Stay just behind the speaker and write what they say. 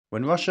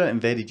When Russia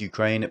invaded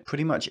Ukraine,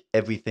 pretty much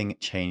everything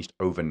changed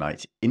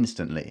overnight,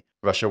 instantly.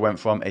 Russia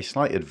went from a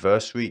slight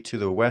adversary to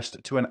the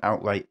West to an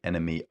outright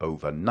enemy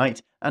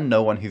overnight, and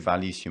no one who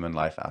values human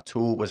life at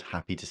all was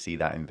happy to see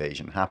that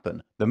invasion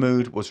happen. The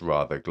mood was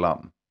rather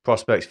glum.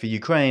 Prospects for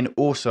Ukraine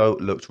also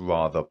looked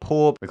rather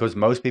poor because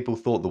most people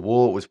thought the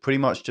war was pretty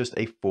much just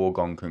a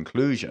foregone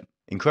conclusion.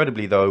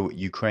 Incredibly though,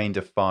 Ukraine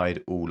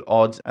defied all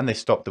odds and they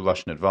stopped the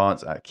Russian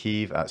advance at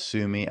Kyiv, at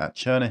Sumy, at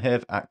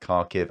Chernihiv, at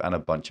Kharkiv and a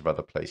bunch of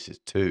other places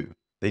too.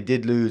 They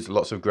did lose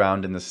lots of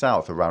ground in the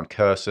south around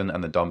Kherson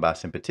and the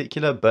Donbass in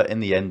particular, but in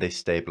the end they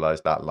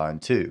stabilized that line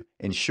too.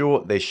 In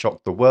short, they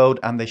shocked the world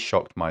and they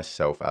shocked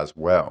myself as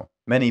well.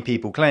 Many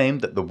people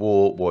claimed that the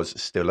war was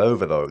still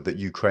over though, that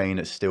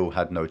Ukraine still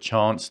had no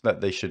chance, that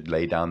they should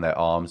lay down their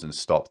arms and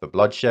stop the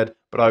bloodshed,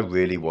 but I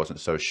really wasn't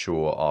so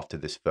sure after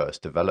this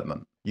first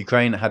development.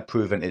 Ukraine had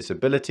proven its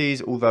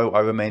abilities, although I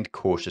remained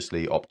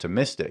cautiously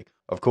optimistic.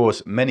 Of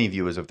course, many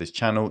viewers of this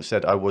channel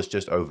said I was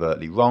just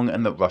overtly wrong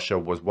and that Russia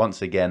was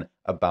once again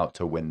about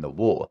to win the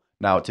war.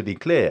 Now, to be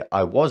clear,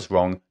 I was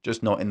wrong,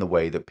 just not in the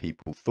way that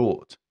people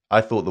thought. I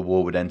thought the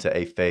war would enter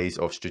a phase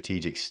of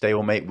strategic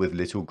stalemate with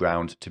little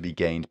ground to be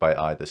gained by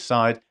either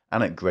side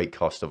and at great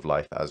cost of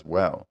life as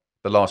well.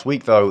 The last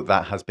week, though,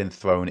 that has been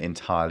thrown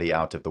entirely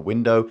out of the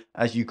window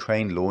as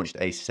Ukraine launched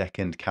a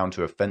second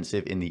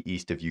counteroffensive in the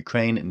east of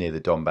Ukraine near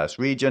the Donbass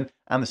region,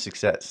 and the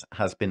success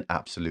has been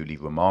absolutely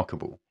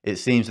remarkable. It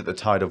seems that the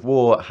tide of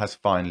war has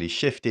finally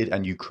shifted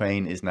and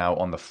Ukraine is now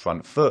on the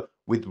front foot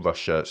with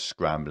Russia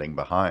scrambling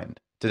behind.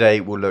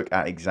 Today, we'll look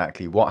at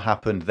exactly what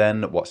happened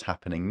then, what's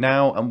happening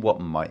now, and what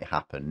might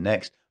happen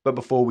next. But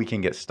before we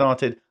can get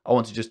started, I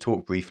want to just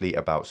talk briefly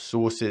about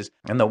sources,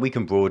 and that we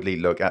can broadly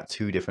look at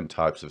two different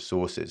types of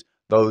sources.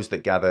 Those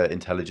that gather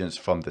intelligence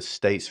from the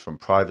states, from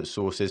private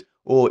sources,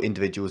 or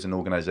individuals and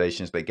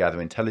organizations that gather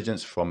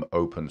intelligence from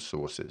open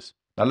sources.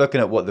 Now,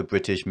 looking at what the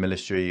British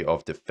Ministry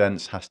of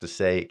Defense has to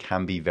say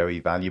can be very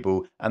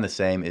valuable, and the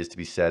same is to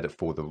be said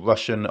for the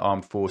Russian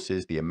armed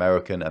forces, the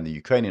American and the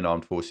Ukrainian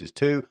armed forces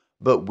too,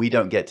 but we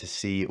don't get to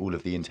see all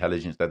of the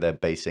intelligence that they're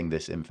basing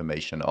this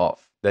information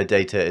off. Their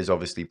data is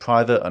obviously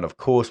private, and of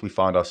course we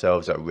find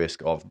ourselves at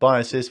risk of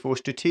biases for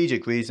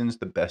strategic reasons.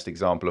 The best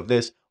example of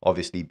this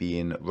obviously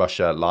being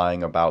Russia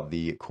lying about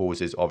the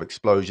causes of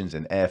explosions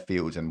in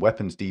airfields and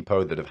weapons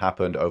depot that have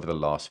happened over the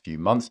last few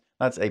months.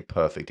 That's a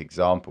perfect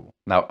example.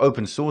 Now,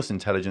 open source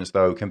intelligence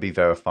though can be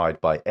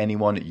verified by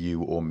anyone,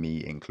 you or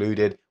me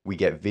included. We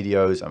get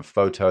videos and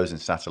photos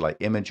and satellite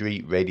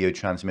imagery, radio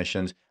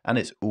transmissions, and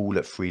it's all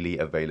freely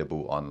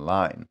available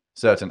online.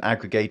 Certain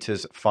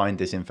aggregators find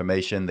this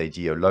information, they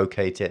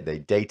geolocate it, they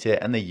date it,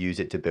 and they use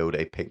it to build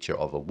a picture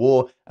of a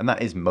war. And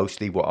that is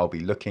mostly what I'll be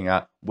looking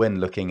at when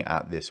looking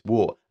at this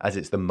war, as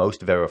it's the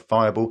most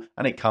verifiable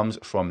and it comes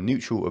from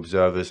neutral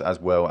observers as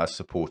well as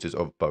supporters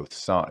of both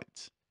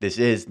sides. This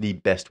is the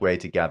best way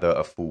to gather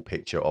a full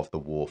picture of the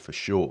war for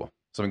sure.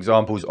 Some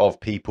examples of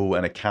people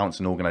and accounts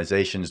and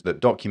organizations that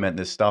document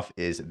this stuff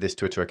is this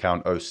Twitter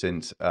account,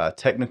 OSINT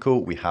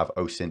Technical. We have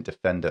OSINT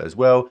Defender as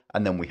well.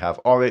 And then we have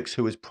Oryx,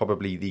 who is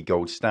probably the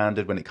gold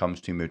standard when it comes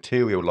to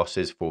material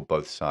losses for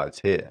both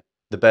sides here.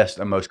 The best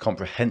and most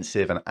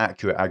comprehensive and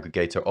accurate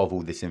aggregator of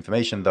all this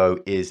information, though,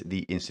 is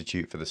the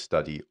Institute for the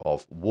Study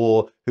of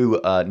War, who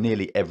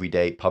nearly every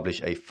day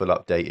publish a full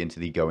update into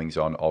the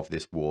goings-on of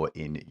this war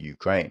in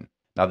Ukraine.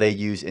 Now, they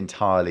use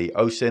entirely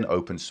OSINT,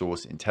 open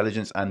source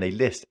intelligence, and they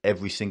list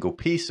every single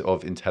piece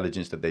of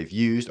intelligence that they've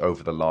used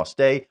over the last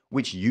day,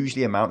 which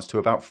usually amounts to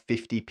about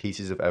 50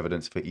 pieces of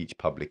evidence for each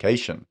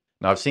publication.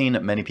 Now, I've seen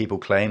many people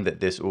claim that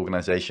this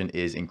organization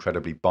is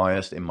incredibly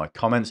biased in my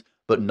comments,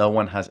 but no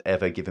one has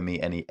ever given me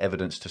any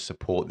evidence to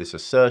support this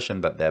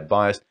assertion that they're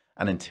biased.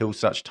 And until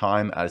such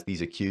time as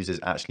these accusers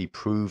actually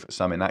prove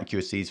some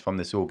inaccuracies from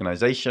this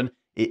organization,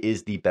 it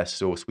is the best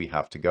source we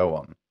have to go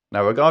on.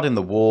 Now, regarding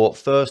the war,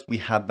 first we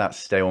had that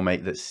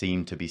stalemate that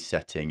seemed to be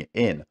setting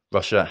in.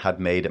 Russia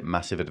had made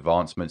massive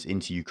advancements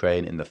into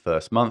Ukraine in the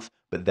first month,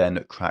 but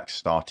then cracks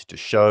started to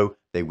show.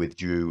 They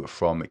withdrew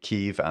from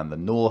Kyiv and the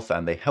north,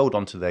 and they held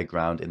onto their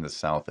ground in the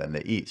south and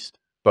the east.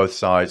 Both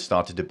sides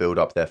started to build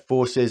up their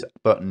forces,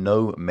 but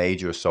no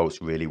major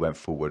assaults really went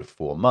forward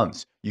for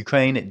months.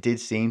 Ukraine did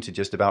seem to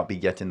just about be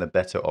getting the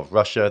better of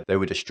Russia. They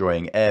were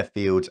destroying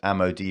airfields,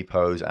 ammo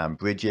depots, and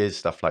bridges,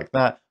 stuff like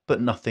that, but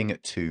nothing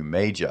too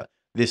major.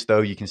 This,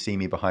 though, you can see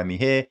me behind me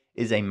here,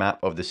 is a map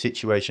of the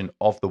situation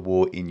of the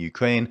war in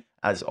Ukraine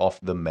as of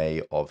the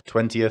May of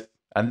 20th.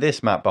 And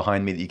this map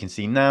behind me that you can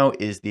see now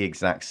is the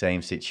exact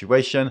same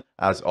situation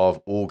as of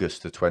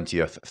August the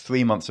 20th,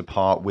 3 months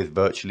apart with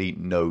virtually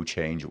no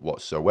change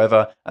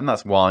whatsoever. And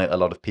that's why a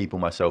lot of people,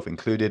 myself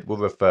included, were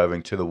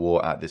referring to the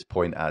war at this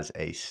point as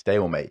a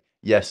stalemate.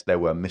 Yes, there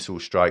were missile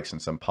strikes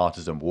and some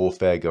partisan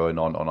warfare going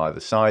on either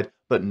side,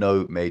 but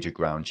no major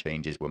ground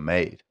changes were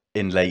made.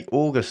 In late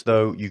August,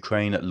 though,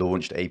 Ukraine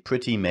launched a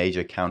pretty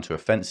major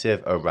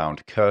counteroffensive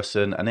around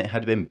Kherson, and it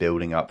had been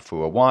building up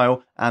for a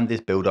while, and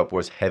this build-up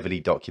was heavily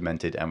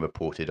documented and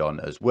reported on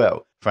as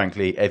well.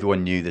 Frankly,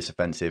 everyone knew this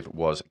offensive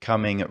was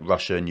coming,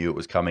 Russia knew it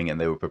was coming, and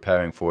they were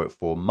preparing for it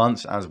for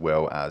months as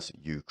well as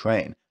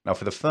Ukraine. Now,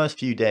 for the first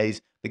few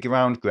days, the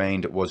ground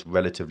gained was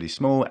relatively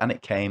small, and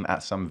it came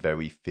at some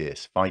very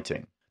fierce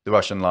fighting. The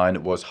Russian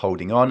line was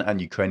holding on,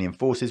 and Ukrainian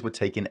forces were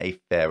taking a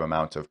fair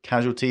amount of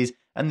casualties,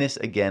 and this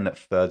again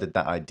furthered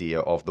that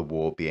idea of the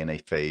war being a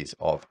phase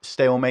of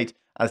stalemate,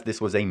 as this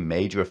was a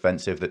major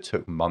offensive that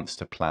took months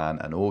to plan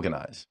and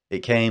organize. It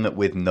came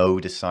with no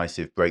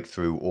decisive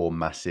breakthrough or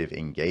massive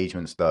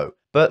engagements though,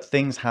 but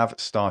things have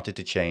started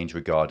to change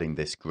regarding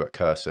this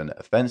Kherson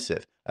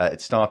offensive. It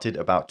started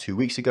about 2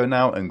 weeks ago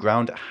now, and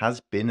ground has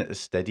been a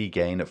steady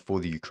gain for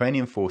the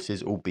Ukrainian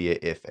forces,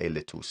 albeit if a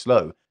little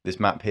slow. This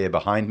map here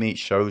behind me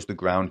shows the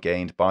ground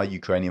gained by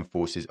Ukrainian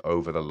forces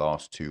over the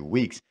last 2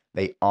 weeks.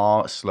 They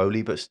are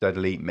slowly but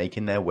steadily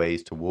making their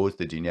ways towards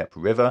the Dnieper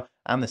River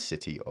and the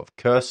city of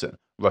Kherson.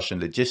 Russian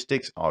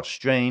logistics are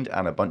strained,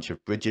 and a bunch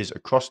of bridges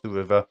across the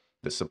river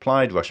that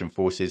supplied Russian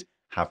forces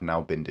have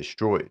now been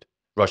destroyed.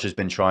 Russia's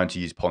been trying to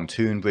use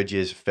pontoon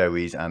bridges,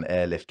 ferries, and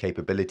airlift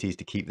capabilities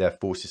to keep their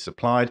forces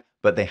supplied,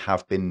 but they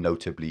have been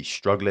notably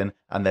struggling,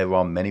 and there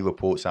are many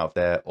reports out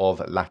there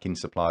of lacking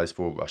supplies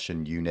for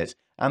Russian units,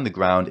 and the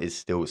ground is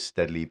still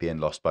steadily being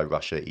lost by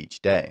Russia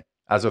each day.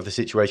 As of the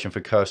situation for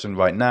Kherson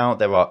right now,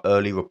 there are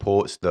early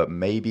reports that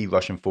maybe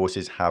Russian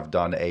forces have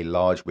done a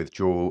large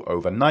withdrawal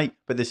overnight,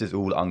 but this is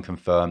all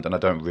unconfirmed, and I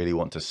don't really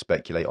want to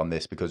speculate on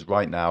this because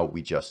right now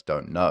we just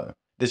don't know.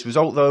 This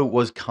result, though,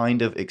 was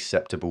kind of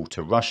acceptable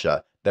to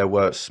Russia. There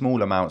were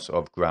small amounts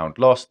of ground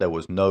lost, there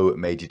was no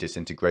major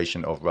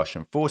disintegration of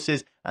Russian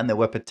forces, and there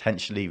were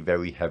potentially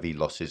very heavy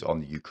losses on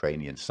the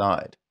Ukrainian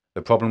side.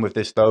 The problem with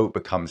this, though,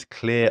 becomes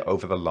clear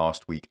over the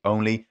last week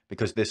only,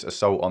 because this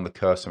assault on the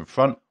Kherson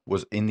front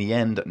was in the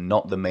end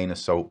not the main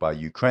assault by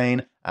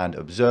Ukraine, and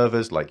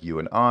observers like you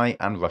and I,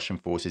 and Russian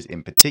forces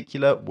in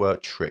particular, were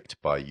tricked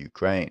by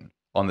Ukraine.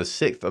 On the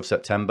 6th of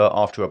September,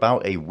 after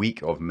about a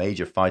week of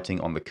major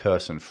fighting on the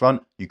Kherson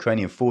front,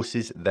 Ukrainian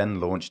forces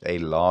then launched a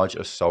large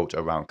assault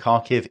around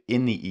Kharkiv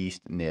in the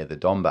east near the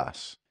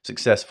Donbass.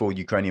 Success for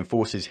Ukrainian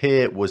forces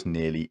here was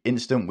nearly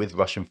instant, with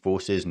Russian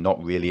forces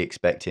not really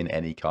expecting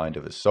any kind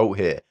of assault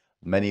here.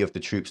 Many of the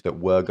troops that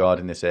were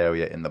guarding this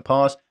area in the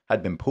past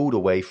had been pulled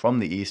away from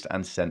the east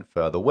and sent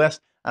further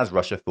west, as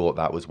Russia thought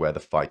that was where the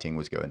fighting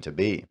was going to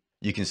be.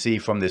 You can see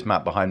from this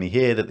map behind me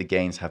here that the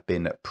gains have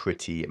been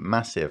pretty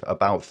massive.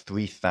 About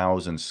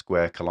 3,000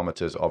 square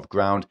kilometers of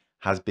ground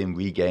has been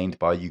regained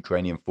by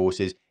Ukrainian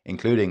forces,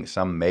 including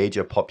some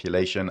major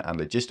population and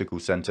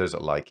logistical centers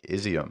like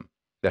Izium.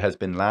 There has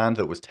been land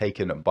that was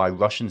taken by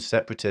Russian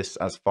separatists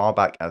as far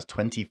back as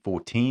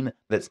 2014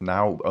 that's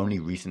now only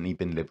recently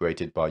been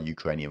liberated by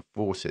Ukrainian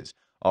forces.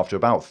 After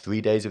about 3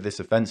 days of this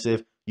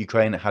offensive,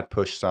 Ukraine had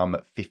pushed some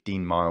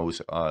 15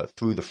 miles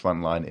through the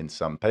front line in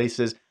some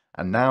places,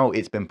 and now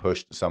it's been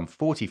pushed some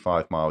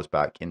 45 miles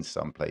back in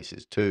some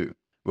places too.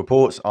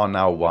 Reports are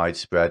now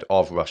widespread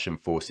of Russian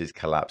forces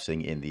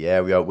collapsing in the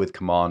area, with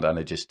command and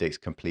logistics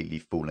completely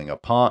falling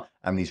apart,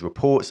 and these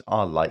reports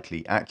are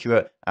likely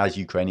accurate, as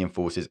Ukrainian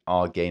forces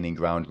are gaining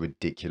ground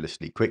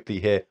ridiculously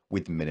quickly here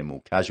with minimal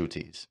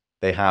casualties.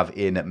 They have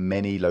in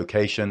many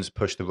locations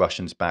pushed the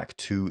Russians back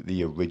to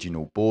the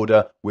original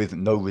border with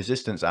no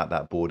resistance at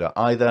that border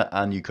either,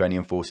 and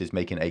Ukrainian forces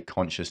making a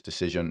conscious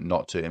decision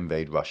not to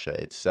invade Russia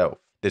itself.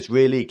 This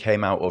really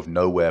came out of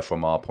nowhere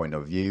from our point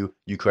of view.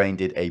 Ukraine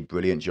did a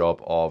brilliant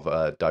job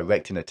of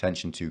directing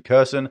attention to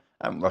Kherson,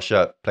 and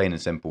Russia, plain and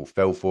simple,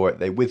 fell for it.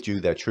 They withdrew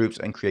their troops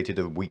and created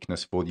a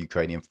weakness for the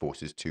Ukrainian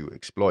forces to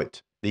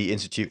exploit. The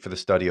Institute for the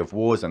Study of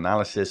War's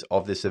analysis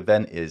of this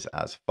event is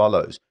as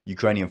follows.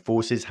 Ukrainian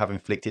forces have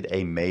inflicted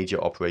a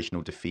major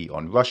operational defeat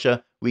on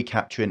Russia,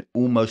 recapturing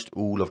almost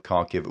all of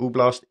Kharkiv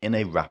Oblast in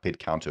a rapid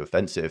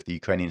counteroffensive. The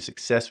Ukrainian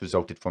success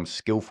resulted from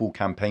skillful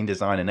campaign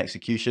design and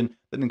execution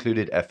that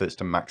included efforts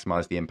to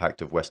maximize the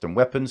impact of Western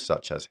weapons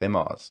such as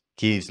HIMARS.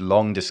 Kyiv's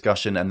long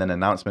discussion and then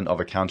announcement of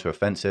a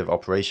counteroffensive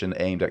operation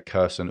aimed at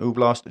Kherson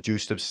Oblast drew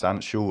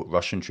substantial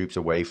Russian troops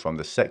away from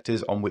the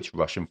sectors on which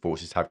Russian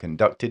forces have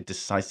conducted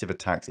decisive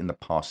attacks in the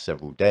past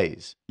several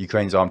days.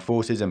 Ukraine's armed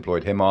forces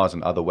employed HIMARS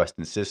and other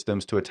Western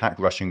systems to attack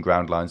Russian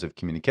ground lines of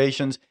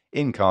communications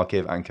in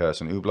Kharkiv and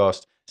Kherson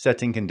Oblast,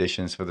 setting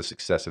conditions for the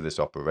success of this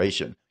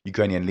operation.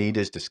 Ukrainian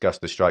leaders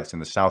discussed the strikes in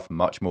the south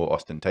much more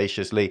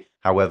ostentatiously,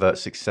 however,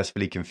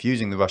 successfully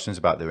confusing the Russians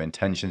about their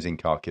intentions in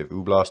Kharkiv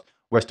Oblast.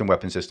 Western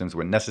weapon systems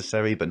were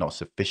necessary but not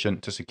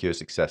sufficient to secure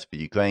success for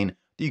Ukraine.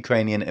 The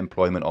Ukrainian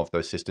employment of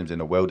those systems in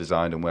a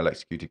well-designed and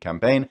well-executed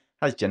campaign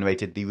has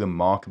generated the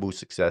remarkable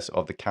success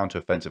of the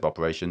counteroffensive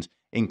operations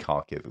in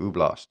Kharkiv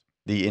Oblast.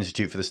 The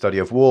Institute for the Study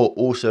of War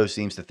also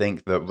seems to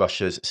think that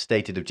Russia's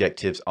stated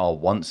objectives are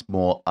once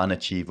more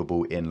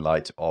unachievable in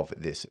light of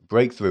this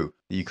breakthrough.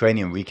 The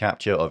Ukrainian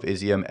recapture of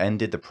Izium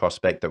ended the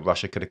prospect that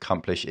Russia could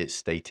accomplish its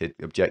stated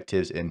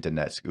objectives in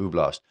Donetsk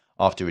Oblast.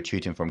 After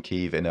retreating from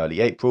Kyiv in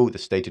early April, the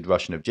stated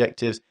Russian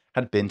objectives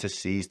had been to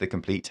seize the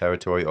complete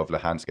territory of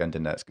Luhansk and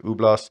Donetsk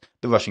Oblast.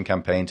 The Russian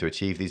campaign to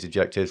achieve these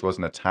objectives was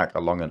an attack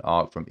along an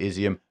arc from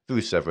Izium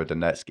through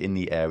Severodonetsk in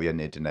the area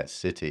near Donetsk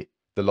city.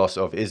 The loss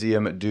of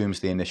Izium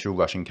dooms the initial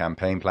Russian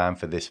campaign plan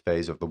for this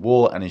phase of the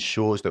war and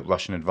ensures that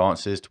Russian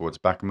advances towards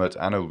Bakhmut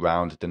and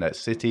around Donetsk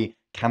city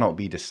cannot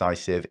be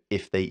decisive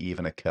if they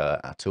even occur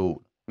at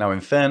all. Now,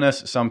 in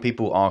fairness, some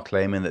people are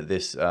claiming that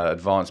this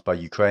advance by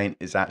Ukraine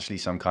is actually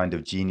some kind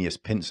of genius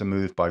pincer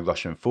move by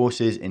Russian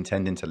forces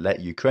intending to let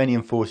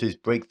Ukrainian forces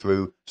break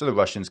through so the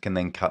Russians can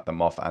then cut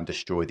them off and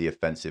destroy the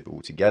offensive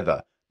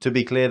altogether. To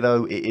be clear,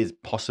 though, it is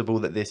possible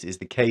that this is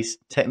the case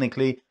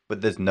technically,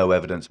 but there's no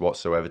evidence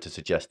whatsoever to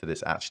suggest that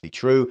it's actually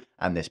true,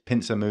 and this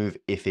pincer move,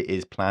 if it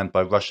is planned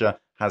by Russia,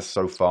 has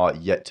so far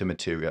yet to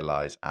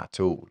materialize at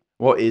all.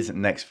 What is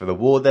next for the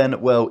war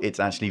then? Well, it's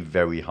actually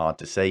very hard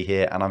to say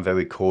here, and I'm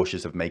very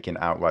cautious of making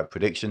outright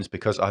predictions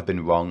because I've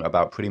been wrong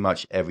about pretty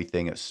much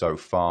everything so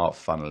far,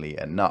 funnily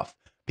enough.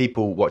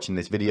 People watching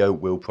this video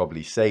will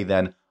probably say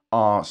then,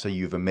 so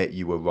you've admit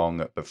you were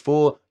wrong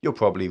before, you're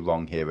probably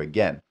wrong here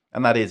again.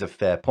 And that is a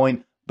fair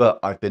point, but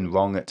I've been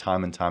wrong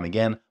time and time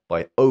again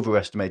by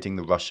overestimating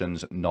the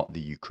Russians, not the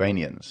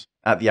Ukrainians.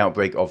 At the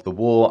outbreak of the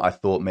war, I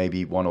thought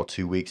maybe 1 or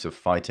 2 weeks of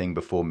fighting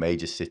before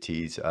major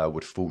cities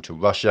would fall to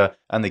Russia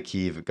and the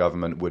Kyiv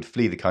government would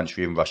flee the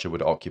country and Russia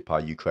would occupy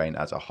Ukraine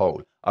as a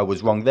whole. I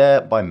was wrong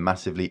there by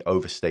massively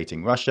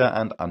overstating Russia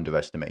and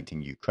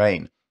underestimating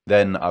Ukraine.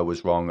 Then I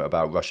was wrong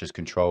about Russia's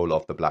control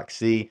of the Black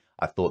Sea.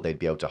 I thought they'd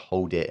be able to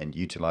hold it and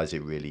utilize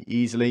it really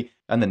easily.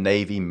 And the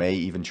Navy may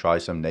even try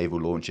some naval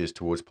launches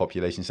towards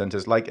population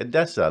centers like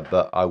Odessa,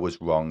 but I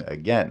was wrong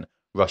again.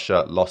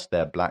 Russia lost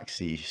their Black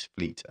Sea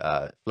Fleet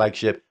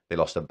flagship. They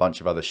lost a bunch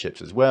of other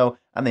ships as well,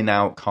 and they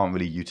now can't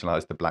really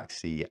utilize the Black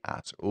Sea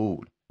at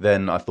all.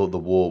 Then I thought the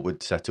war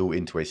would settle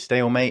into a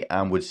stalemate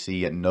and would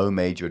see no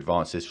major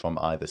advances from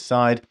either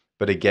side.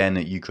 But again,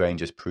 Ukraine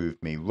just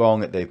proved me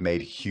wrong. They've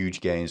made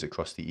huge gains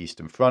across the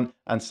Eastern Front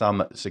and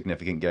some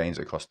significant gains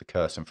across the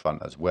Kherson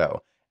Front as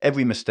well.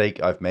 Every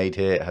mistake I've made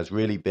here has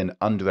really been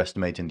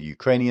underestimating the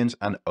Ukrainians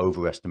and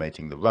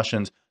overestimating the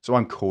Russians, so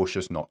I'm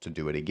cautious not to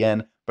do it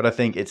again, but I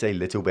think it's a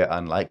little bit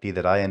unlikely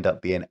that I end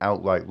up being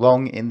outright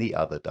wrong in the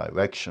other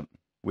direction.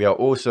 We are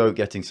also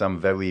getting some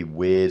very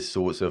weird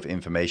sorts of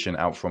information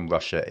out from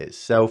Russia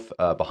itself.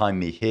 Behind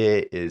me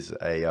here is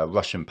a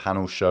Russian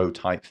panel show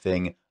type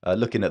thing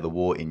looking at the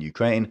war in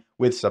Ukraine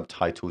with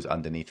subtitles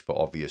underneath for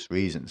obvious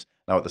reasons.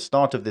 Now, at the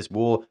start of this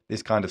war,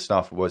 this kind of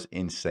stuff was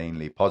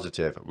insanely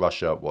positive.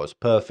 Russia was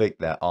perfect,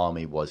 their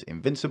army was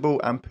invincible,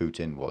 and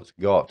Putin was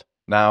God.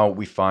 Now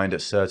we find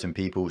certain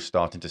people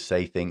starting to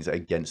say things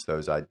against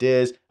those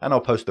ideas, and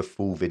I'll post a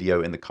full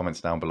video in the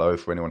comments down below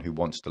for anyone who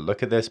wants to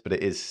look at this, but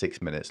it is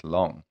 6 minutes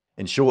long.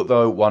 In short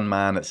though, one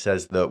man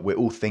says that we're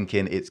all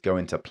thinking it's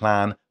going to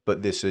plan,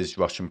 but this is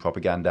Russian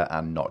propaganda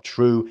and not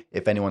true.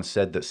 If anyone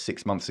said that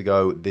 6 months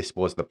ago this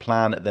was the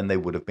plan, then they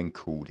would have been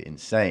called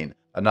insane.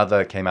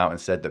 Another came out and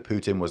said that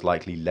Putin was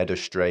likely led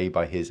astray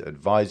by his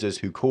advisors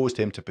who caused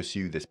him to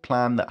pursue this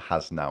plan that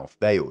has now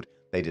failed.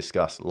 They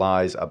discussed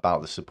lies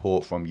about the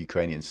support from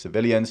Ukrainian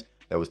civilians.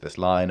 There was this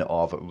line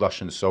of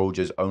Russian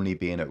soldiers only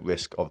being at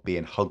risk of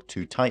being hugged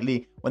too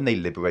tightly when they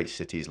liberate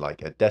cities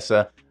like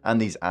Odessa,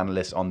 and these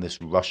analysts on this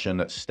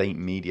Russian state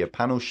media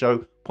panel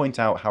show point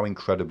out how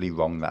incredibly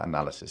wrong that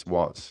analysis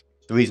was.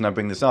 The reason I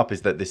bring this up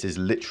is that this is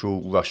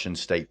literal Russian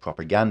state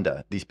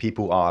propaganda. These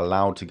people are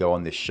allowed to go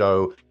on this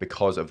show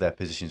because of their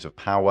positions of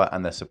power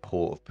and their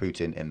support of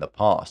Putin in the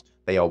past.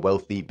 They are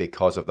wealthy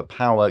because of the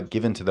power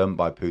given to them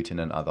by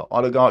Putin and other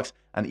oligarchs,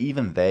 and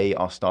even they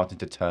are starting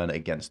to turn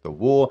against the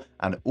war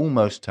and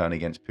almost turn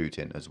against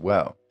Putin as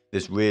well.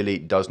 This really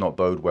does not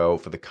bode well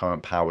for the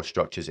current power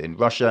structures in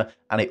Russia,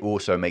 and it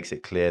also makes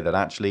it clear that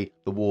actually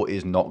the war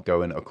is not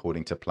going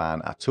according to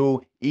plan at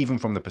all, even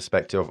from the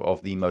perspective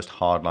of the most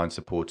hardline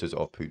supporters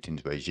of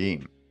Putin's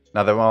regime.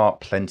 Now, there are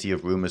plenty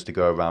of rumors to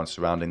go around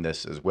surrounding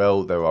this as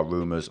well. There are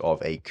rumors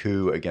of a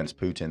coup against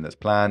Putin that's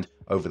planned.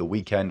 Over the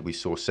weekend, we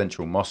saw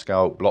central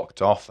Moscow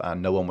blocked off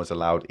and no one was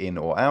allowed in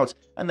or out,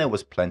 and there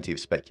was plenty of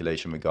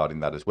speculation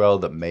regarding that as well,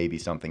 that maybe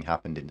something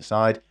happened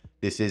inside.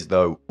 This is,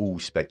 though, all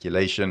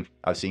speculation.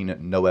 I've seen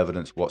no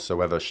evidence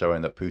whatsoever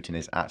showing that Putin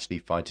is actually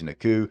fighting a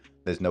coup.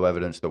 There's no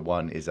evidence that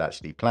one is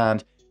actually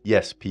planned.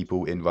 Yes,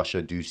 people in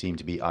Russia do seem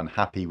to be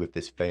unhappy with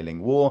this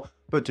failing war,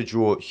 but to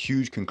draw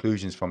huge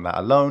conclusions from that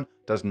alone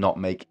does not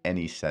make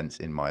any sense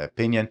in my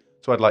opinion,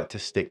 so I'd like to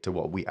stick to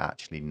what we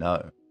actually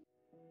know.